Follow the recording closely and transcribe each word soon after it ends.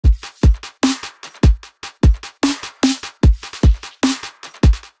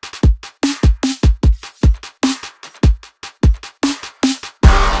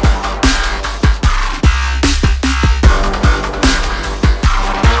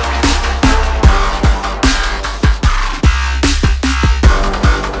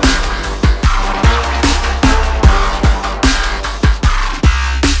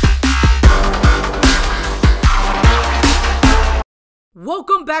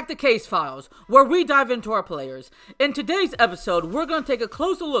back to Case Files, where we dive into our players. In today's episode, we're going to take a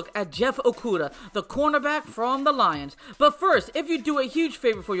closer look at Jeff Okudah, the cornerback from the Lions. But first, if you do a huge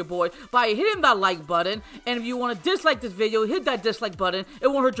favor for your boy by hitting that like button, and if you want to dislike this video, hit that dislike button. It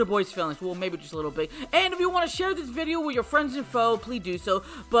won't hurt your boy's feelings, well, maybe just a little bit. And if you want to share this video with your friends and foe, please do so.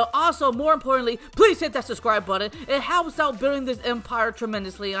 But also, more importantly, please hit that subscribe button. It helps out building this empire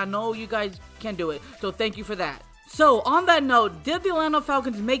tremendously. I know you guys can do it, so thank you for that. So, on that note, did the Atlanta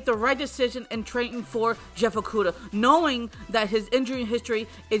Falcons make the right decision in trading for Jeff Okudah, knowing that his injury history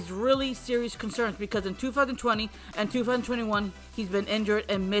is really serious concerns because in 2020 and 2021, he's been injured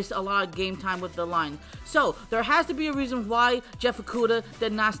and missed a lot of game time with the Lions. So, there has to be a reason why Jeff Okudah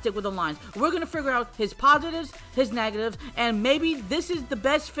did not stick with the Lions. We're going to figure out his positives, his negatives, and maybe this is the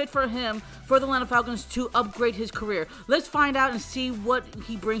best fit for him for the Atlanta Falcons to upgrade his career. Let's find out and see what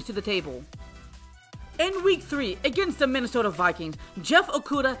he brings to the table. In Week 3, against the Minnesota Vikings, Jeff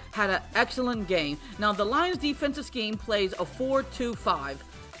Okudah had an excellent game. Now, the Lions' defensive scheme plays a 4-2-5,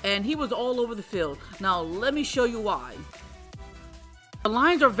 and he was all over the field. Now, let me show you why. The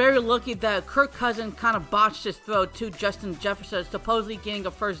Lions are very lucky that Kirk Cousins kind of botched his throw to Justin Jefferson, supposedly getting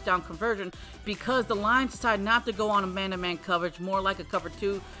a first down conversion, because the Lions decided not to go on a man-to-man coverage, more like a cover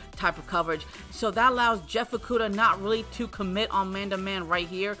 2 type of coverage. So that allows Jeff Okudah not really to commit on man-to-man right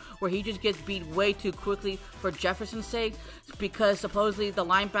here, where he just gets beat way too quickly for Jefferson's sake, because supposedly the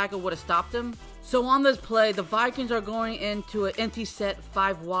linebacker would have stopped him. So on this play, the Vikings are going into an empty set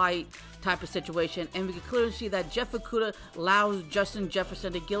 5 wide type of situation, and we can clearly see that Jeff Okudah allows Justin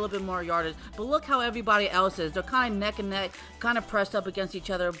Jefferson to get a little bit more yardage. But look how everybody else is. They're kind of neck and neck, kind of pressed up against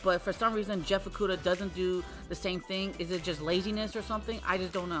each other, but for some reason Jeff Okudah doesn't do the same thing. Is it just laziness or something? I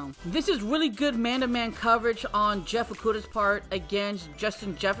just don't know. This is really good man-to-man coverage on Jeff Okudah's part against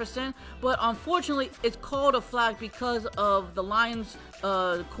Justin Jefferson, but unfortunately it's called a flag because of the Lions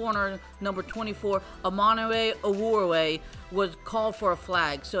corner number 24, Amanoue Awuwe, was called for a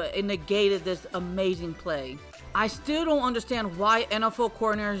flag, so it negated this amazing play. I still don't understand why NFL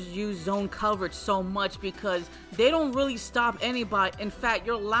coordinators use zone coverage so much, because they don't really stop anybody. In fact,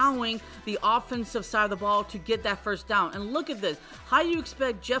 you're allowing the offensive side of the ball to get that first down. And look at this. How do you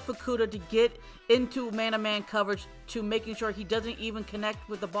expect Jeff Okudah to get into man-to-man coverage to making sure he doesn't even connect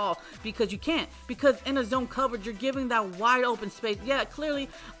with the ball? Because you can't. Because in a zone coverage, you're giving that wide open space. Yeah, clearly,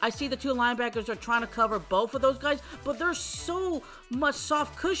 I see the two linebackers are trying to cover both of those guys, but there's so much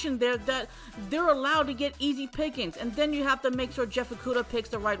soft cushion there that they're allowed to get easy pickings. And then you have to make sure Jeff Okudah picks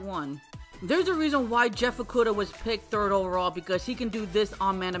the right one. There's a reason why Jeff Okudah was picked 3rd overall, because he can do this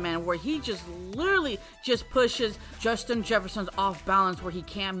on man-to-man, where he just literally just pushes Justin Jefferson's off balance, where he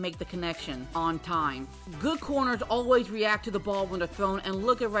can't make the connection on time. Good corners always react to the ball when they're thrown, and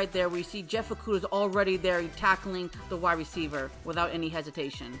look at right there where you see Jeff Okudah's already there tackling the wide receiver without any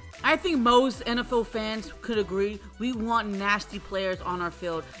hesitation. I think most NFL fans could agree we want nasty players on our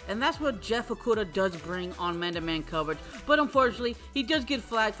field, and that's what Jeff Okudah does bring on man-to-man coverage. But unfortunately, he does get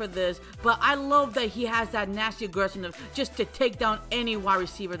flagged for this, but I love that he has that nasty aggressiveness just to take down any wide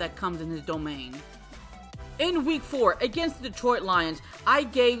receiver that comes in his domain. In Week 4, against the Detroit Lions, I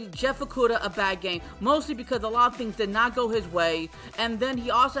gave Jeff Okudah a bad game, mostly because a lot of things did not go his way, and then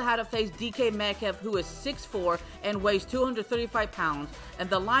he also had to face DK Metcalf, who is 6'4" and weighs 235 pounds, and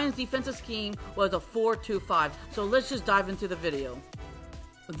the Lions' defensive scheme was a 4-2-5, so let's just dive into the video.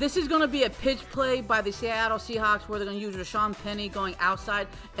 This is going to be a pitch play by the Seattle Seahawks, where they're going to use Rashawn Penny going outside,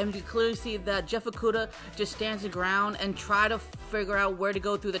 and you can clearly see that Jeff Okudah just stands the ground and try to figure out where to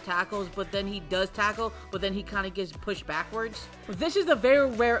go through the tackles, but then he does tackle, but then he kind of gets pushed backwards. This is a very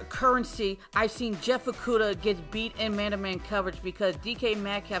rare currency. I've seen Jeff Okudah get beat in man-to-man coverage because DK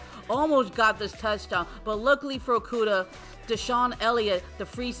Metcalf almost got this touchdown, but luckily for Okudah, Deshaun Elliott, the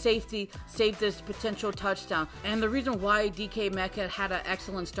free safety, saved this potential touchdown. And the reason why DK Metcalf had an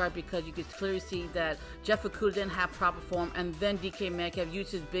excellent start, because you could clearly see that Jeff Okudah didn't have proper form, and then DK Metcalf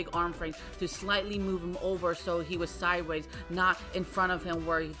used his big arm frame to slightly move him over so he was sideways, not in front of him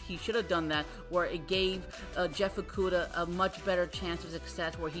where he should have done that, where it gave Jeff Okudah a much better chance of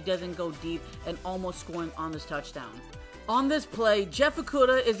success, where he doesn't go deep and almost scoring on this touchdown. On this play, Jeff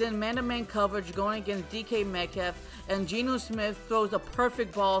Okudah is in man-to-man coverage going against DK Metcalf, and Geno Smith throws a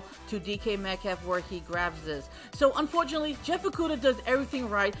perfect ball to DK Metcalf where he grabs this. So unfortunately, Jeff Okudah does everything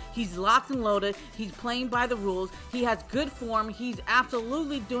right. He's locked and loaded. He's playing by the rules. He has good form. He's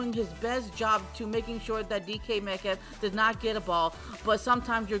absolutely doing his best job to making sure that DK Metcalf does not get a ball, but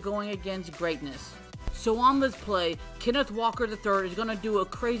sometimes you're going against greatness. So on this play, Kenneth Walker III is going to do a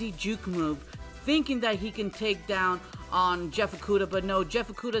crazy juke move, thinking that he can take down on Jeff Okudah, but no, Jeff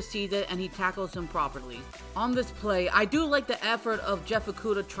Okudah sees it and he tackles him properly. On this play, I do like the effort of Jeff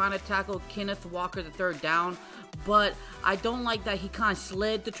Okudah trying to tackle Kenneth Walker the third down, but I don't like that he kind of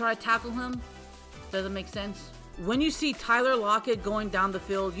slid to try to tackle him. Does it make sense? When you see Tyler Lockett going down the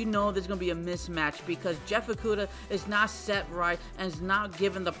field, you know there's going to be a mismatch because Jeff Okudah is not set right and is not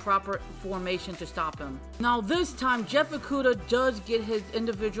given the proper formation to stop him. Now this time, Jeff Okudah does get his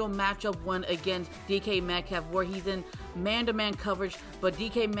individual matchup win against DK Metcalf, where he's in man-to-man coverage, but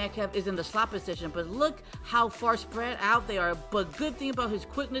DK Metcalf is in the slot position. But look how far spread out they are. But good thing about his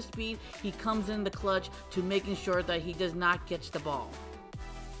quickness, speed, he comes in the clutch to making sure that he does not catch the ball.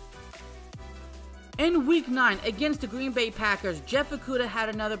 In Week 9, against the Green Bay Packers, Jeff Okudah had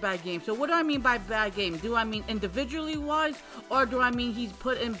another bad game. So what do I mean by bad game? Do I mean individually wise, or do I mean he's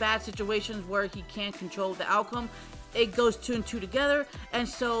put in bad situations where he can't control the outcome? It goes 2 and 2 together, and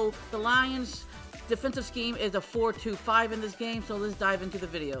so the Lions' defensive scheme is a 4-2-5 in this game, so let's dive into the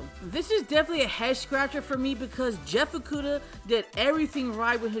video. This is definitely a head scratcher for me because Jeff Okudah did everything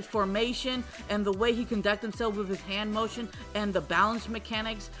right with his formation and the way he conducted himself with his hand motion and the balance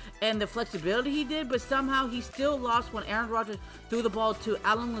mechanics and the flexibility he did, but somehow he still lost when Aaron Rodgers threw the ball to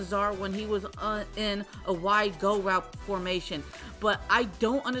Allen Lazard when he was in a wide go route formation. But I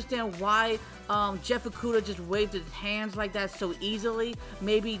don't understand why Jeff Okudah just waved his hands like that so easily.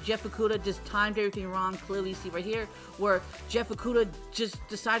 Maybe Jeff Okudah just timed everything wrong. Clearly, you see right here where Jeff Okudah just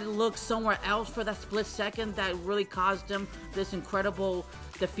decided to look somewhere else for that split second that really caused him this incredible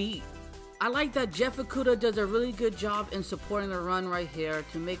defeat. I like that Jeff Okudah does a really good job in supporting the run right here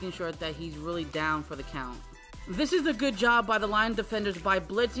to making sure that he's really down for the count. This is a good job by the Lions defenders by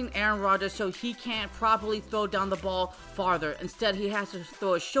blitzing Aaron Rodgers so he can't properly throw down the ball farther. Instead, he has to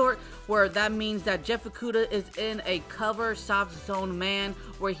throw it short, where that means that Jeff Okudah is in a cover soft zone man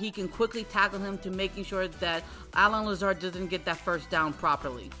where he can quickly tackle him to making sure that Allen Lazard doesn't get that first down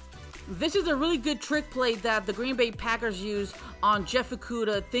properly. This is a really good trick play that the Green Bay Packers used on Jeff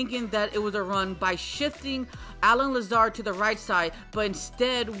Okudah, thinking that it was a run by shifting Allen Lazard to the right side, but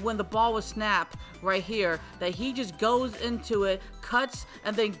instead when the ball was snapped right here, that he just goes into it, cuts,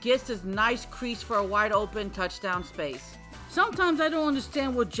 and then gets this nice crease for a wide open touchdown space. Sometimes I don't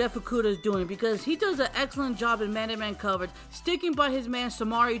understand what Jeff Okudah is doing because he does an excellent job in man-to-man coverage, sticking by his man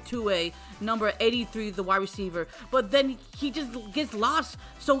Samori Toure, number 83, the wide receiver. But then he just gets lost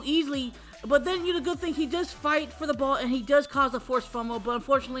so easily. But then, the good thing, he does fight for the ball and he does cause a forced fumble, but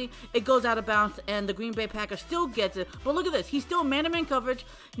unfortunately it goes out of bounds and the Green Bay Packers still gets it. But look at this, he's still man-to-man coverage.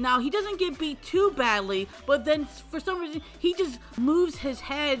 Now, he doesn't get beat too badly, but then for some reason he just moves his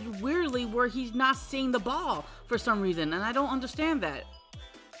head weirdly where he's not seeing the ball for some reason, and I don't understand that.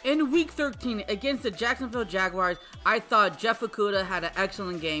 In Week 13, against the Jacksonville Jaguars, I thought Jeff Okudah had an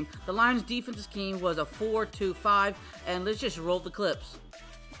excellent game. The Lions' defensive scheme was a 4-2-5, and let's just roll the clips.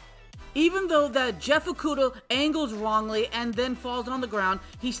 Even though that Jeff Okudah angles wrongly and then falls on the ground,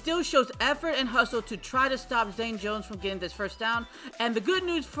 he still shows effort and hustle to try to stop Zane Jones from getting this first down. And the good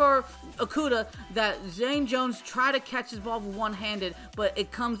news for Okudah, that Zane Jones tried to catch his ball one-handed, but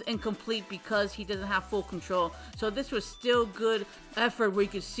it comes incomplete because he doesn't have full control. So this was still good effort where you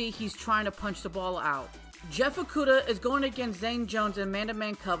can see he's trying to punch the ball out. Jeff Okudah is going against Zane Jones in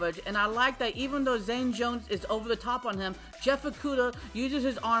man-to-man coverage, and I like that even though Zane Jones is over the top on him, Jeff Okudah uses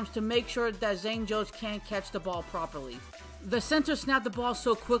his arms to make sure that Zane Jones can't catch the ball properly. The center snapped the ball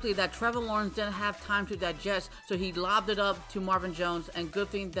so quickly that Trevor Lawrence didn't have time to digest, so he lobbed it up to Marvin Jones, and good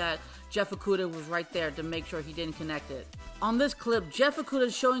thing that Jeff Okudah was right there to make sure he didn't connect it. On this clip, Jeff Okudah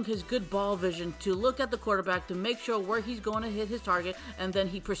is showing his good ball vision to look at the quarterback to make sure where he's going to hit his target, and then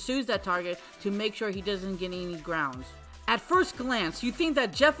he pursues that target to make sure he doesn't get any grounds. At first glance, you think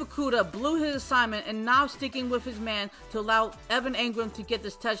that Jeff Okudah blew his assignment and now sticking with his man to allow Evan Engram to get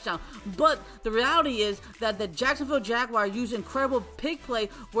this touchdown. But the reality is that the Jacksonville Jaguars used incredible pick play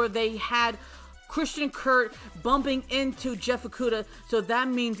where they had Christian Kirk bumping into Jeff Okudah, so that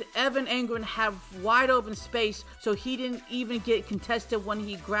means Evan Engram had wide open space, so he didn't even get contested when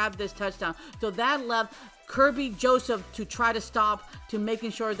he grabbed this touchdown. So that left Kirby Joseph to try to stop, to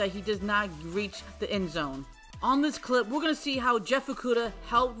making sure that he does not reach the end zone. On this clip, we're going to see how Jeff Okudah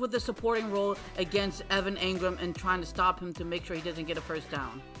helped with the supporting role against Evan Engram and trying to stop him to make sure he doesn't get a first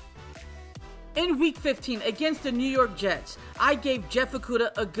down. In Week 15, against the New York Jets, I gave Jeff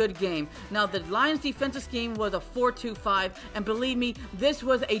Okudah a good game. Now, the Lions' defensive scheme was a 4-2-5, and believe me, this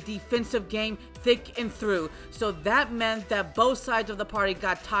was a defensive game thick and through. So that meant that both sides of the party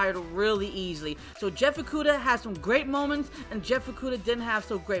got tired really easily. So Jeff Okudah had some great moments, and Jeff Okudah didn't have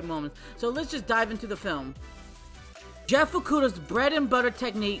so great moments. So let's just dive into the film. Jeff Okudah's bread and butter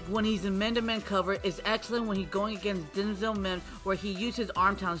technique when he's in man-to-man cover is excellent when he's going against Denzel Mims, where he uses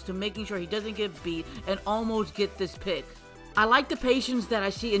arm talents to making sure he doesn't get beat and almost get this pick. I like the patience that I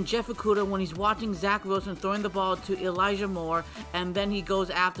see in Jeff Okudah when he's watching Zach Wilson throwing the ball to Elijah Moore, and then he goes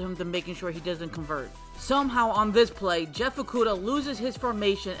after him to making sure he doesn't convert. Somehow on this play, Jeff Okudah loses his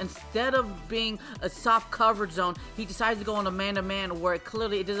formation. Instead of being a soft coverage zone, he decides to go on a man-to-man where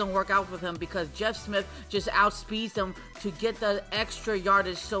clearly it doesn't work out with him because Jeff Smith just outspeeds him to get the extra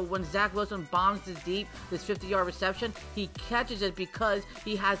yardage. So when Zach Wilson bombs this deep, this 50-yard reception, he catches it because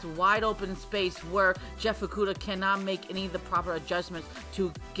he has wide open space where Jeff Okudah cannot make any of the proper adjustments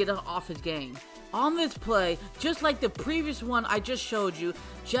to get off his game. On this play, just like the previous one I just showed you,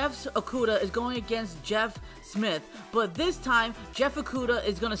 Jeff Okudah is going against Jeff Smith, but this time Jeff Okudah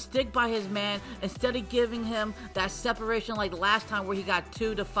is going to stick by his man instead of giving him that separation like last time where he got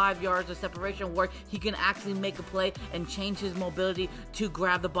 2 to 5 yards of separation where he can actually make a play and change his mobility to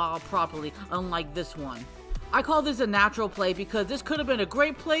grab the ball properly, unlike this one. I call this a natural play because this could have been a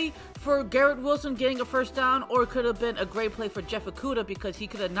great play for Garrett Wilson getting a first down, or it could have been a great play for Jeff Okudah because he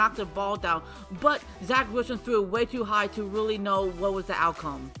could have knocked the ball down, but Zach Wilson threw it way too high to really know what was the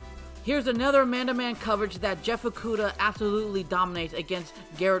outcome. Here's another man-to-man coverage that Jeff Okudah absolutely dominates against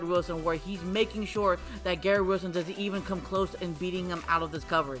Garrett Wilson, where he's making sure that Garrett Wilson doesn't even come close in beating him out of this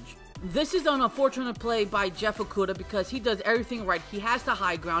coverage. This is an unfortunate play by Jeff Okudah because he does everything right. He has the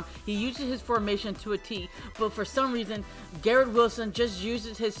high ground. He uses his formation to a T, but for some reason, Garrett Wilson just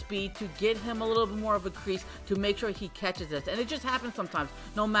uses his speed to get him a little bit more of a crease to make sure he catches this. And it just happens sometimes.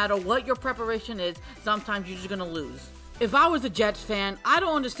 No matter what your preparation is, sometimes you're just going to lose. If I was a Jets fan, I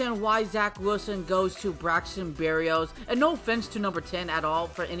don't understand why Zach Wilson goes to Braxton Berrios, and no offense to number 10 at all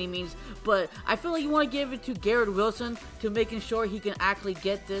for any means, but I feel like you want to give it to Garrett Wilson to making sure he can actually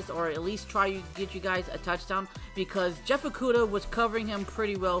get this, or at least try to get you guys a touchdown, because Jeff Okudah was covering him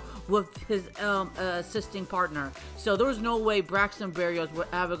pretty well with his assisting partner, so there was no way Braxton Berrios were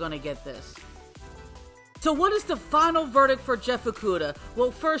ever going to get this. So what is the final verdict for Jeff Okudah?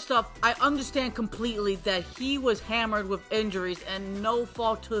 Well, first off, I understand completely that he was hammered with injuries and no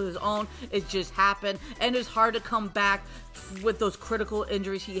fault to his own. It just happened, and it's hard to come back with those critical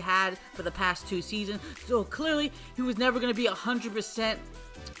injuries he had for the past 2 seasons. So clearly, he was never going to be 100%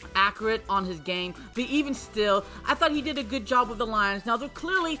 accurate on his game, but even still, I thought he did a good job with the Lions. Now, there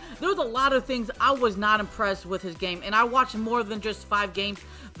was a lot of things I was not impressed with his game, and I watched more than just 5 games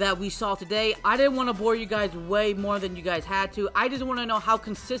that we saw today. I didn't want to bore you guys way more than you guys had to. I just want to know how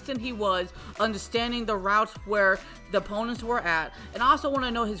consistent he was, understanding the routes where the opponents were at, and I also want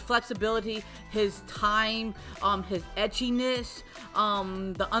to know his flexibility, his time, his etchiness,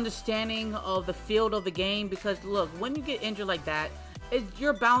 the understanding of the field of the game, because look, when you get injured like that,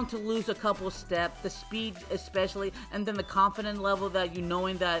 you're bound to lose a couple steps, the speed especially, and then the confidence level that you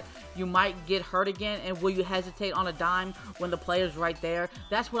knowing that you might get hurt again, and will you hesitate on a dime when the player's right there?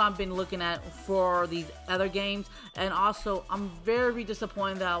 That's what I've been looking at for these other games, and also I'm very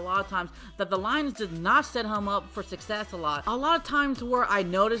disappointed that a lot of times that the Lions did not set him up for success a lot. A lot of times where I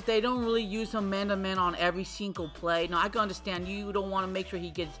noticed they don't really use him man-to-man on every single play. Now, I can understand you don't want to make sure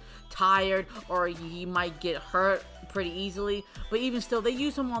he gets tired or he might get hurt pretty easily, but even still, they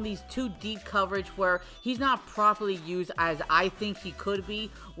use him on these 2 deep coverage where he's not properly used as I think he could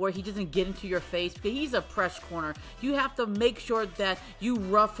be, where he doesn't get into your face because he's a press corner. You have to make sure that you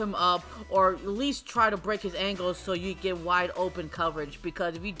rough him up or at least try to break his angles so you get wide open coverage,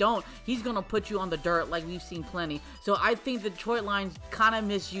 because if you don't, he's going to put you on the dirt like we've seen plenty. So I think the Detroit Lions kind of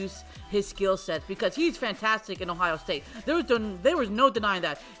misuse his skill sets because he's fantastic in Ohio State. There was no denying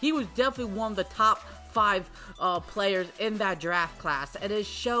that. He was definitely one of the top 5 players in that draft class, and it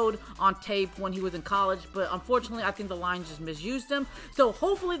showed on tape when he was in college, but unfortunately I think the Lions just misused him. So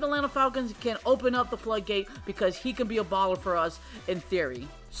hopefully the Atlanta Falcons can open up the floodgate because he can be a baller for us in theory.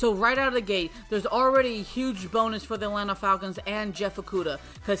 So right out of the gate, there's already a huge bonus for the Atlanta Falcons and Jeff Okudah,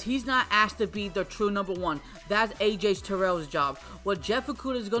 because he's not asked to be the true number 1. That's AJ Terrell's job. What Jeff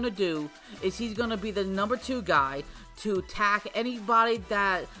Okudah is going to do is he's going to be the number 2 guy to attack anybody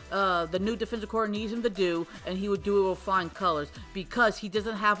that the new defensive coordinator needs him to do, and he would do it with flying colors because he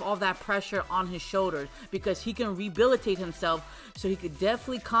doesn't have all that pressure on his shoulders, because he can rehabilitate himself, so he could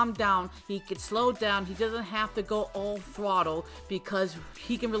definitely calm down, he could slow down, he doesn't have to go all throttle because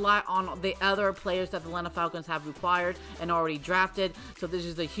he can rely on the other players that the Atlanta Falcons have required and already drafted. So this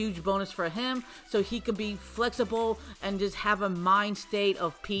is a huge bonus for him, so he can be flexible and just have a mind state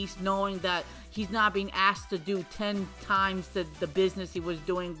of peace, knowing that he's not being asked to do 10 times the business he was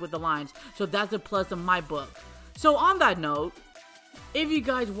doing with the Lions. So that's a plus in my book. So on that note, If you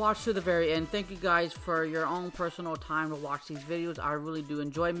guys watched to the very end, thank you guys for your own personal time to watch these videos. I really do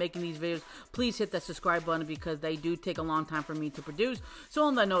enjoy making these videos. Please hit that subscribe button because they do take a long time for me to produce. So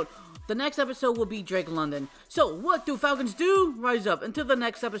on that note, the next episode will be Drake London. So what do Falcons do? Rise up. Until the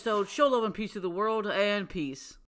next episode, show love and peace to the world, and peace.